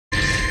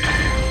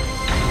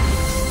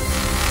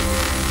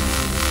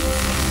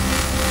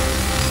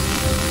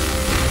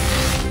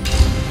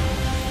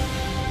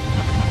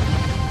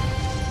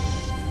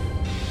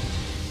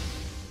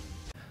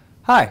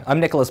Hi, I'm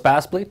Nicholas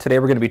Baspley. Today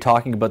we're going to be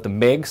talking about the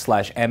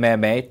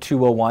MIG/MMA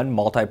 201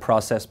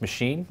 multi-process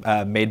machine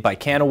made by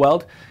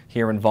Canaweld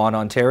here in Vaughan,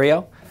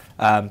 Ontario.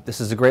 This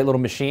is a great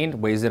little machine. It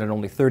weighs in at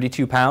only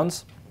 32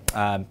 pounds,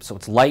 so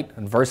it's light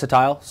and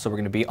versatile. So we're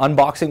going to be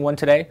unboxing one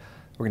today.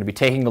 We're going to be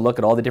taking a look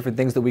at all the different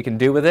things that we can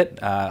do with it,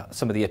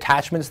 some of the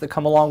attachments that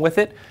come along with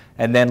it,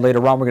 and then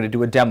later on we're going to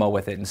do a demo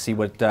with it and see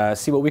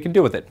what we can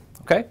do with it.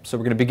 Okay, so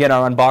we're going to begin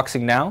our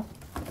unboxing now.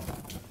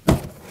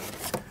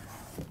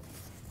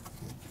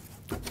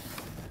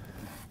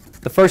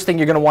 The first thing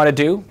you're going to want to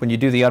do when you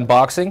do the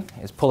unboxing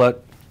is pull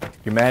out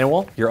your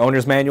manual, your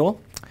owner's manual.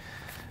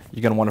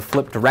 You're going to want to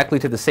flip directly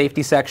to the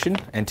safety section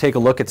and take a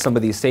look at some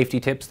of these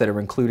safety tips that are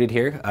included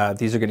here.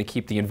 These are going to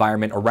keep the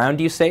environment around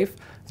you safe,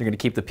 they're going to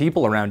keep the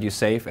people around you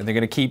safe, and they're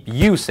going to keep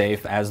you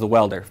safe as the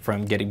welder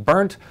from getting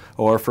burnt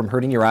or from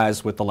hurting your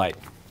eyes with the light.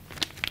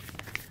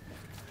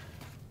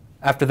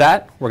 After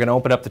that, we're going to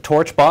open up the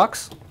torch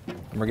box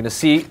and we're going to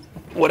see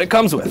what it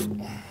comes with.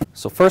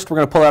 So first we're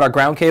going to pull out our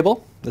ground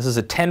cable. This is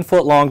a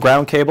 10-foot long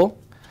ground cable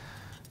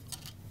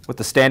with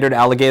the standard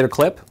alligator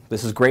clip.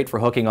 This is great for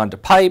hooking onto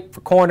pipe,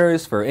 for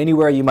corners, for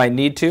anywhere you might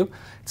need to.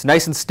 It's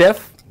nice and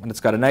stiff, and it's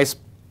got a nice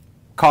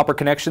copper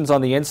connections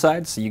on the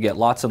inside, so you get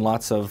lots and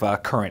lots of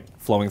current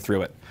flowing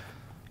through it.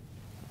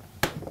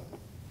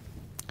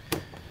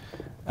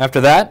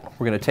 After that,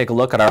 we're going to take a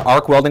look at our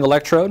arc welding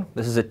electrode.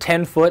 This is a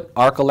 10-foot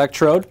arc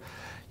electrode.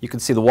 You can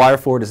see the wire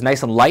for it is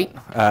nice and light,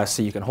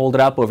 so you can hold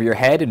it up over your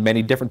head in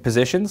many different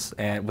positions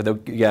and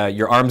without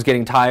your arms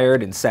getting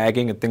tired and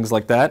sagging and things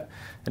like that.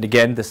 And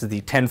again, this is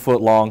the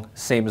 10-foot long,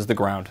 same as the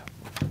ground.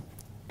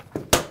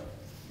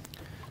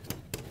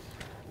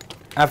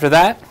 After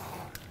that,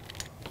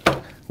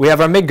 we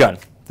have our MIG gun.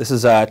 This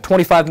is a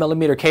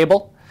 25mm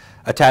cable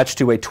attached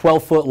to a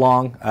 12-foot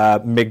long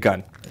MIG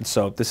gun. And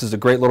so this is a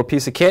great little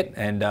piece of kit,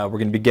 and we're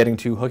going to be getting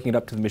to hooking it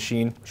up to the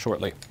machine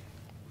shortly.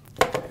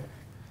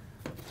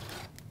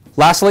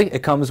 Lastly,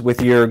 it comes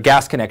with your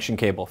gas connection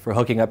cable for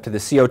hooking up to the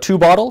CO2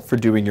 bottle for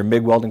doing your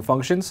MIG welding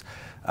functions.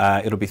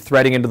 It'll be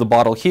threading into the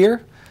bottle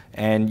here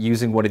and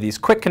using one of these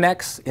quick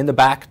connects in the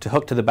back to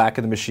hook to the back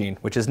of the machine,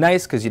 which is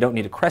nice because you don't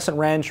need a crescent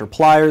wrench or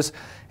pliers,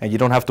 and you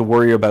don't have to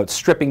worry about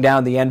stripping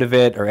down the end of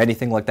it or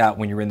anything like that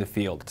when you're in the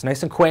field. It's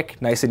nice and quick,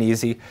 nice and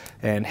easy,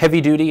 and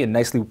heavy duty and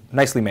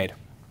nicely made.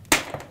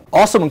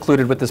 Also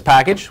included with this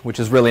package, which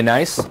is really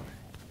nice,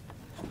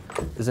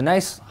 is a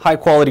nice high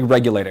quality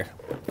regulator.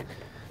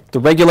 The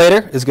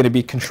regulator is going to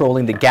be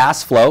controlling the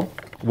gas flow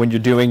when you're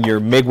doing your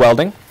MIG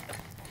welding.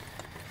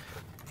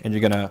 And you're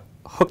going to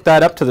hook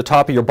that up to the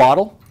top of your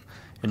bottle.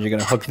 And you're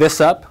going to hook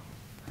this up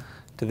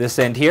to this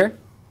end here.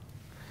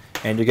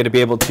 And you're going to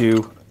be able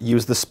to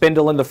use the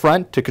spindle in the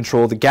front to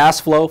control the gas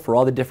flow for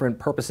all the different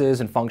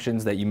purposes and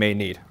functions that you may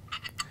need.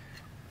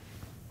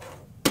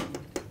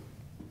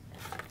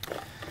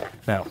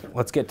 Now,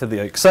 let's get to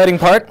the exciting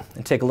part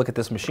and take a look at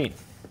this machine.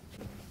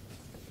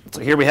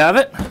 So here we have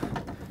it.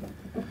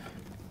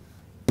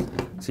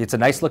 See, it's a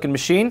nice looking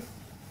machine.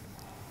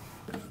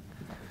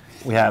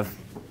 We have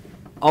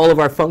all of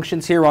our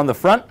functions here on the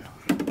front.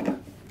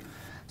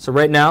 So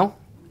right now,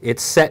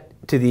 it's set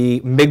to the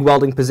MIG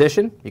welding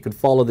position. You can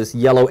follow this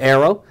yellow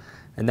arrow,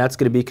 and that's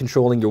going to be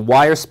controlling your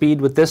wire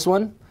speed with this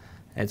one,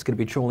 and it's going to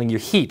be controlling your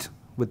heat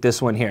with this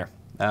one here.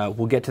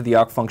 We'll get to the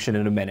arc function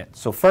in a minute.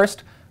 So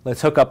first,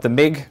 let's hook up the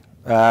MIG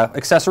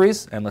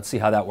accessories, and let's see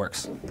how that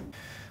works.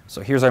 So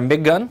here's our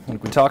MIG gun,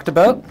 like we talked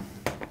about.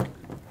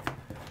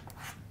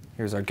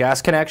 Here's our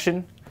gas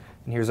connection,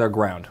 and here's our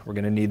ground. We're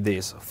going to need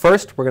these.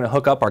 First, we're going to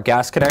hook up our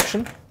gas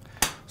connection.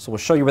 So we'll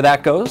show you where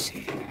that goes.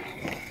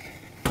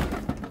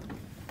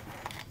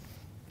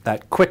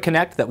 That quick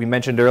connect that we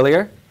mentioned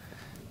earlier,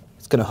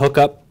 it's going to hook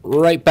up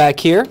right back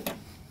here.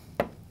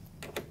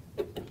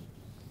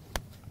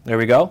 There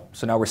we go.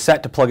 So now we're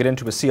set to plug it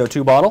into a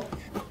CO2 bottle.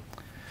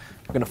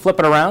 We're going to flip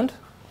it around.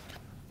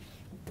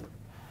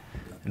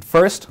 And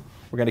first,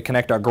 we're going to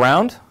connect our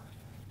ground.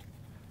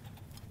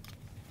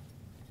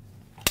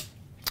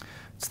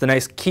 It's the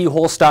nice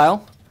keyhole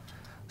style,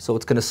 so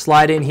it's going to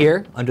slide in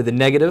here under the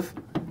negative.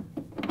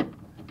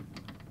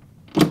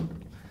 And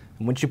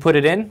once you put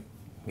it in,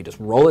 you just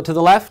roll it to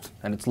the left,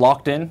 and it's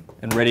locked in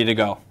and ready to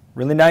go.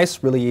 Really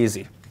nice, really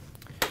easy.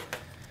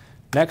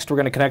 Next, we're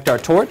going to connect our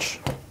torch.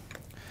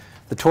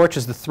 The torch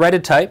is the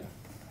threaded type,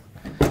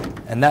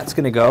 and that's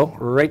going to go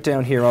right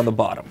down here on the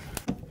bottom.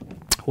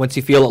 Once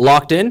you feel it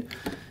locked in,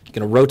 you're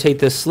going to rotate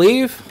this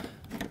sleeve.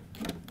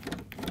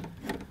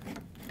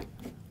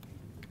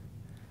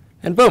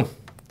 And boom,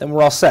 then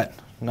we're all set.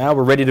 Now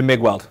we're ready to MIG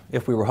weld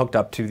if we were hooked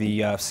up to the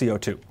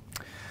CO2.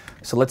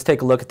 So let's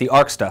take a look at the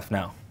arc stuff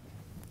now.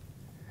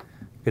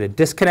 We're going to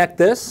disconnect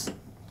this.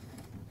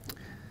 The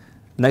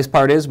nice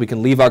part is we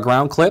can leave our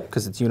ground clip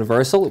because it's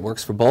universal. It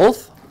works for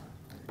both.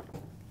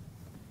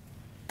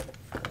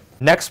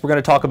 Next, we're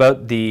going to talk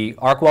about the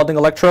arc welding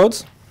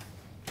electrodes.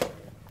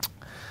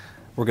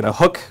 We're going to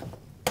hook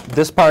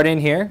this part in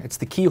here. It's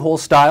the keyhole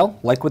style,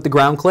 like with the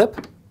ground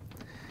clip.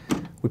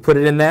 We put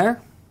it in there.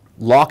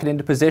 Lock it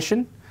into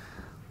position.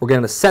 We're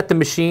going to set the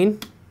machine,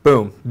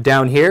 boom,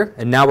 down here,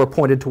 and now we're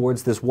pointed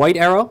towards this white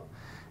arrow,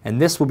 And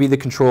this will be the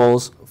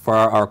controls for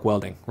our arc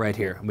welding right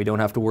here. And we don't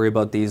have to worry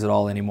about these at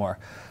all anymore.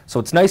 So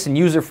it's nice and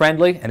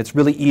user-friendly, and it's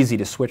really easy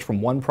to switch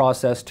from one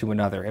process to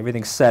another.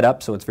 Everything's set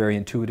up so it's very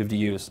intuitive to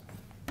use.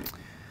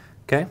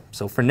 Okay,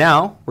 so for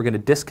now, we're going to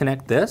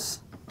disconnect this,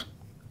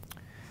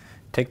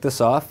 take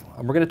this off,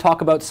 and we're going to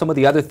talk about some of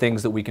the other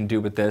things that we can do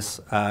with this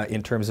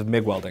in terms of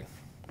MIG welding.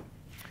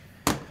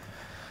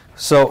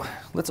 So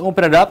let's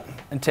open it up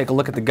and take a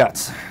look at the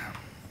guts.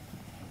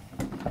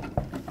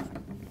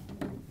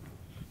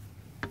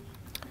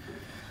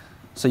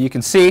 So you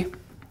can see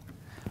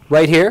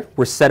right here,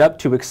 we're set up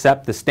to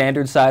accept the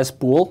standard size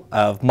spool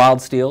of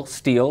mild steel,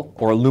 steel,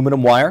 or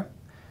aluminum wire.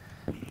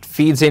 It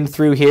feeds in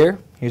through here.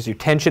 Here's your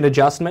tension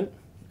adjustment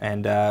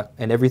and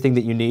everything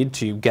that you need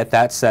to get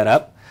that set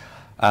up.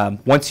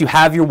 Once you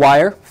have your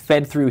wire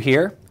fed through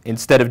here,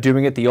 instead of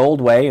doing it the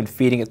old way and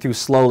feeding it through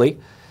slowly,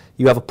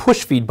 you have a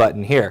push feed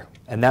button here.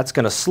 And that's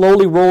going to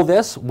slowly roll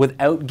this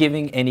without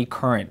giving any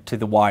current to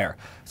the wire.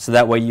 So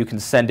that way you can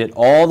send it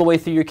all the way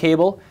through your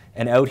cable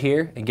and out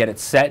here and get it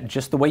set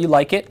just the way you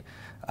like it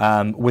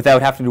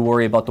without having to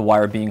worry about the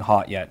wire being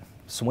hot yet.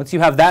 So once you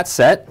have that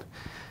set,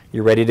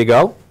 you're ready to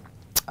go.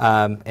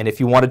 And if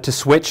you wanted to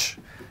switch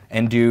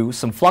and do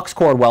some flux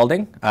core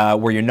welding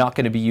where you're not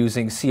going to be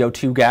using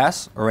CO2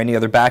 gas or any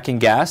other backing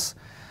gas,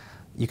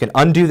 you can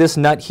undo this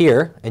nut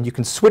here and you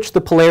can switch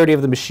the polarity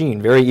of the machine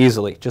very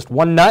easily. Just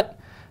one nut,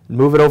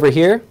 move it over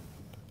here,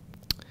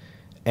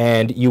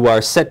 and you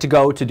are set to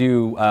go to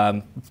do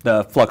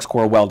the flux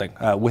core welding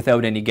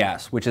without any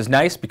gas, which is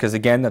nice because,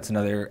 again, that's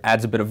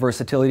adds a bit of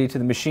versatility to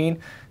the machine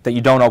that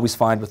you don't always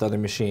find with other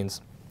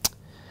machines.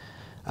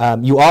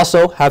 You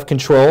also have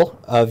control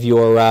of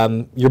your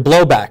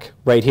blowback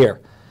right here.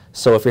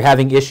 So if you're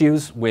having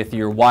issues with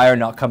your wire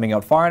not coming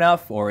out far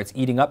enough or it's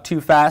eating up too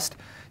fast,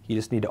 you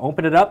just need to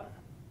open it up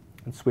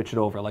and switch it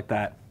over like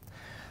that.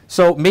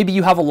 So maybe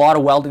you have a lot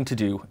of welding to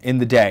do in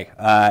the day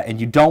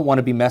and you don't want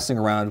to be messing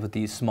around with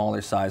these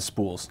smaller size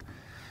spools.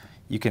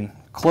 You can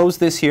close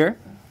this here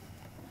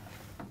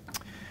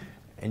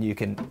and you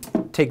can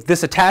take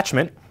this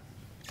attachment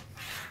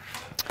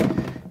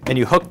and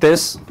you hook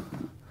this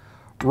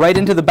right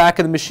into the back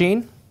of the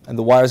machine and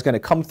the wire is going to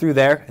come through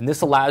there, and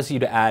this allows you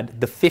to add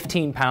the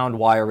 15-pound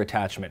wire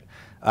attachment,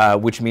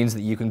 which means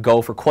that you can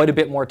go for quite a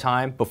bit more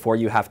time before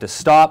you have to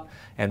stop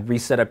and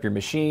reset up your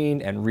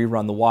machine and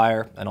rerun the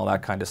wire and all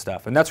that kind of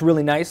stuff. And that's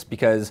really nice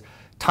because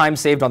time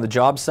saved on the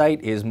job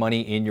site is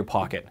money in your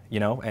pocket,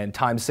 you know, and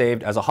time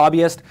saved as a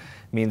hobbyist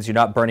means you're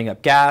not burning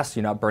up gas,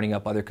 you're not burning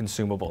up other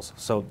consumables.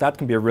 So that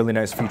can be a really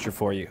nice feature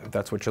for you if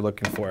that's what you're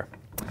looking for.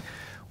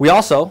 We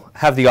also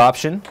have the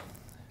option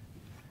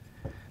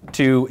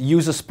to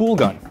use a spool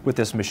gun with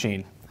this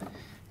machine.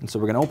 And so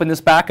we're going to open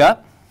this back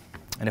up,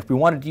 and if we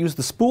wanted to use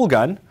the spool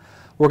gun,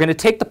 we're going to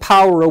take the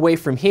power away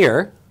from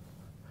here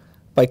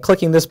by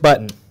clicking this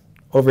button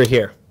over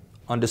here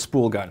onto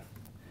spool gun.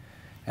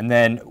 And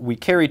then we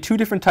carry two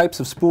different types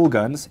of spool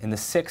guns in the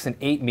 6 and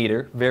 8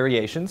 meter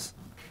variations.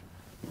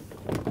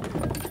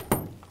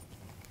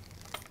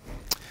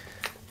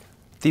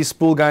 These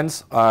spool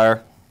guns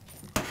are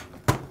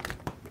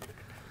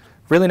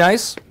really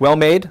nice, well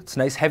made. It's a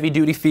nice heavy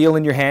duty feel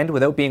in your hand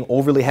without being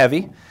overly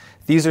heavy.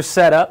 These are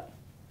set up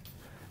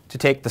to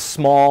take the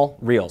small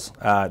reels.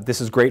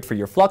 This is great for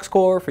your flux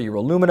core, for your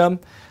aluminum.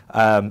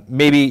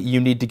 Maybe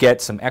you need to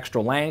get some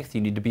extra length,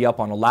 you need to be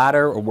up on a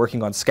ladder or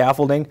working on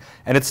scaffolding,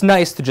 and it's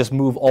nice to just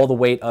move all the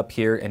weight up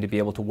here and to be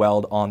able to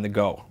weld on the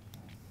go.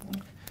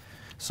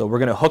 So we're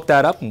going to hook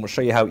that up and we'll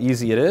show you how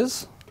easy it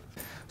is.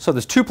 So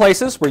there's two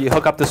places where you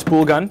hook up the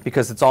spool gun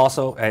because it's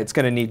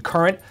going to need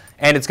current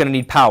and it's going to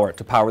need power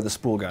to power the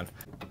spool gun.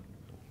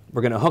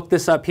 We're going to hook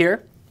this up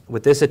here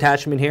with this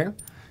attachment here.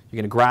 You're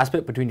going to grasp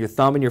it between your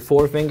thumb and your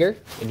forefinger,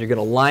 and you're going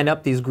to line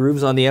up these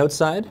grooves on the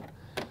outside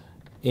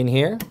in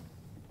here,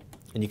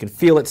 and you can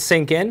feel it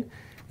sink in,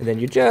 and then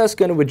you're just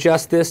going to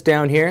adjust this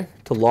down here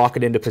to lock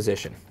it into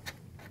position.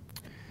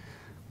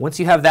 Once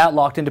you have that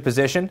locked into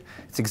position,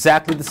 it's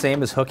exactly the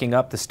same as hooking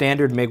up the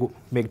standard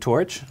MIG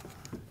torch.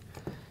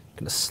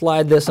 Going to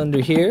slide this under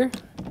here,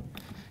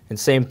 and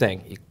same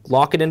thing. You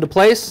lock it into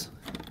place,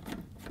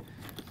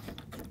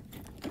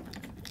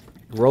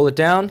 roll it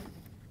down,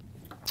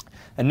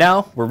 and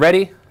now we're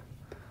ready.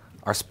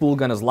 Our spool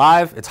gun is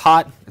live, it's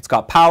hot, it's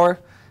got power,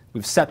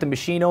 we've set the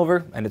machine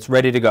over, and it's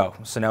ready to go.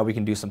 So now we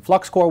can do some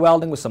flux core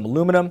welding with some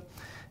aluminum,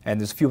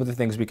 and there's a few other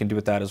things we can do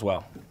with that as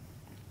well.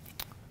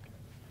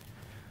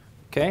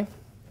 Okay.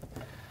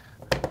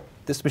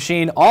 This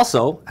machine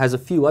also has a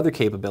few other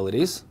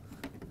capabilities.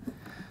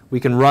 We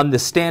can run the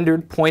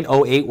standard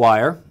 0.08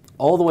 wire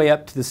all the way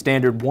up to the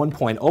standard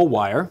 1.0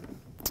 wire,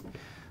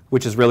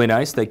 which is really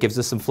nice. That gives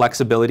us some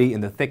flexibility in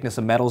the thickness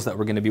of metals that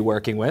we're going to be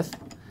working with.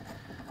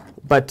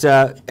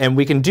 And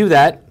we can do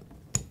that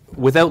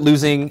without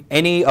losing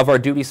any of our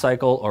duty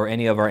cycle or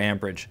any of our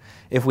amperage.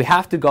 If we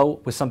have to go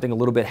with something a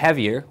little bit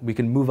heavier, we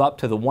can move up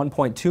to the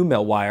 1.2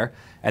 mil wire,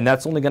 and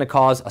that's only going to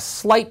cause a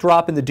slight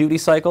drop in the duty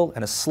cycle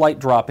and a slight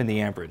drop in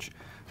the amperage,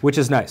 which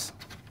is nice.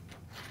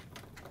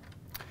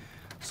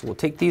 So we'll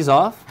take these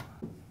off.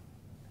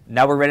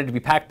 Now we're ready to be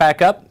packed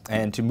back up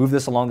and to move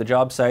this along the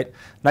job site.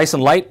 Nice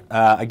and light.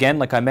 Again,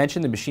 like I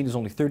mentioned, the machine is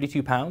only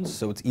 32 pounds,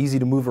 so it's easy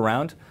to move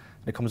around.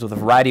 It comes with a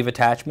variety of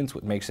attachments,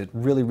 which makes it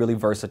really, really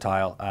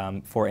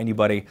versatile for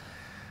anybody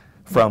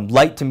from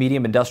light to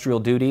medium industrial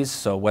duties.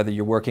 So whether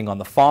you're working on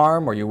the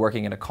farm or you're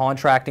working in a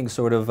contracting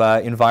sort of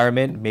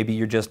environment, maybe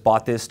you just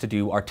bought this to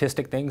do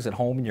artistic things at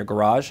home in your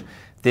garage,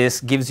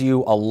 this gives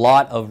you a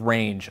lot of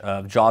range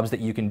of jobs that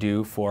you can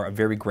do for a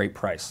very great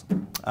price.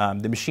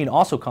 The machine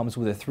also comes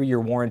with a 3-year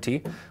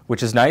warranty,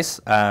 which is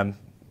nice.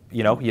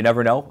 You know, you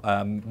never know.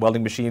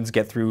 Welding machines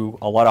get through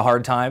a lot of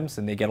hard times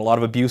and they get a lot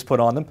of abuse put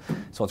on them.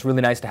 So it's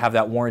really nice to have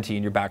that warranty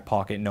in your back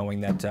pocket,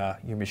 knowing that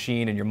your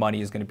machine and your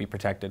money is going to be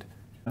protected.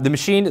 The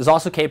machine is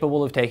also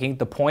capable of taking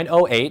the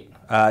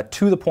 0.08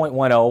 to the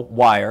 0.10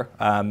 wire,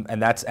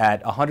 and that's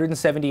at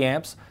 170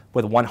 amps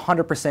with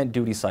 100%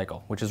 duty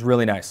cycle, which is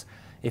really nice.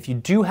 If you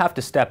do have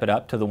to step it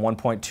up to the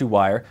 1.2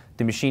 wire,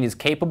 the machine is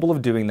capable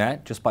of doing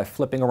that just by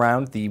flipping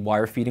around the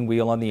wire feeding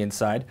wheel on the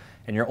inside,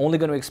 and you're only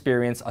going to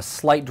experience a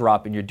slight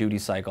drop in your duty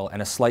cycle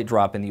and a slight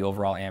drop in the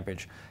overall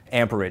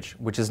amperage,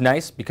 which is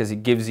nice because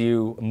it gives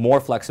you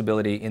more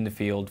flexibility in the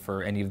field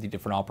for any of the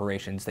different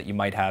operations that you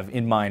might have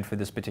in mind for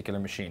this particular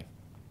machine.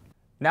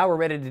 Now we're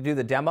ready to do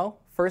the demo.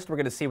 First, we're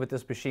going to see what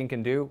this machine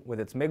can do with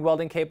its MIG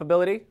welding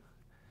capability,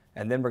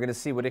 and then we're going to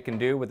see what it can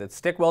do with its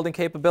stick welding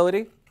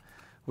capability.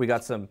 We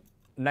got some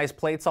nice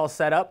plates all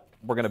set up.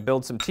 We're going to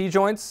build some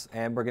T-joints,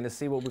 and we're going to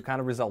see what kind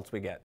of results we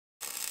get.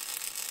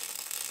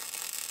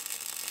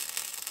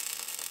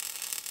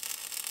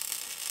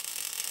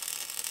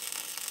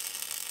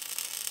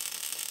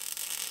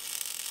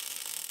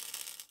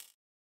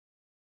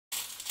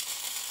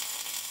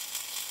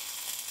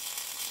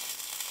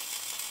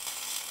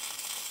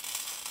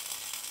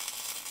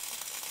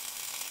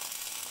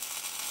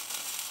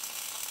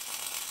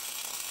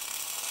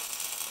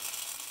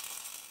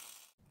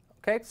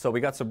 Okay, so we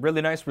got some really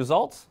nice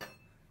results.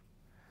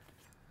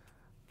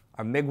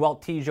 Our MIG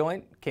weld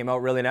T-joint came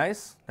out really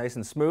nice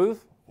and smooth,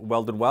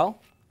 welded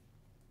well.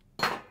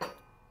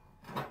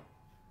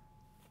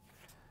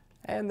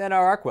 And then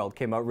our arc weld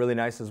came out really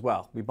nice as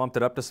well. We bumped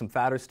it up to some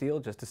fatter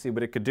steel just to see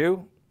what it could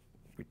do.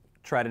 We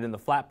tried it in the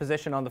flat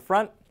position on the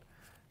front,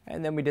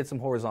 and then we did some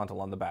horizontal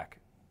on the back.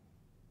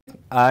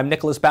 I'm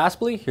Nicholas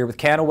Baspley here with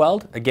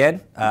Canaweld,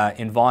 again,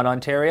 in Vaughan,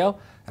 Ontario,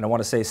 and I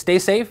want to say stay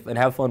safe and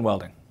have fun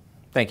welding.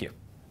 Thank you.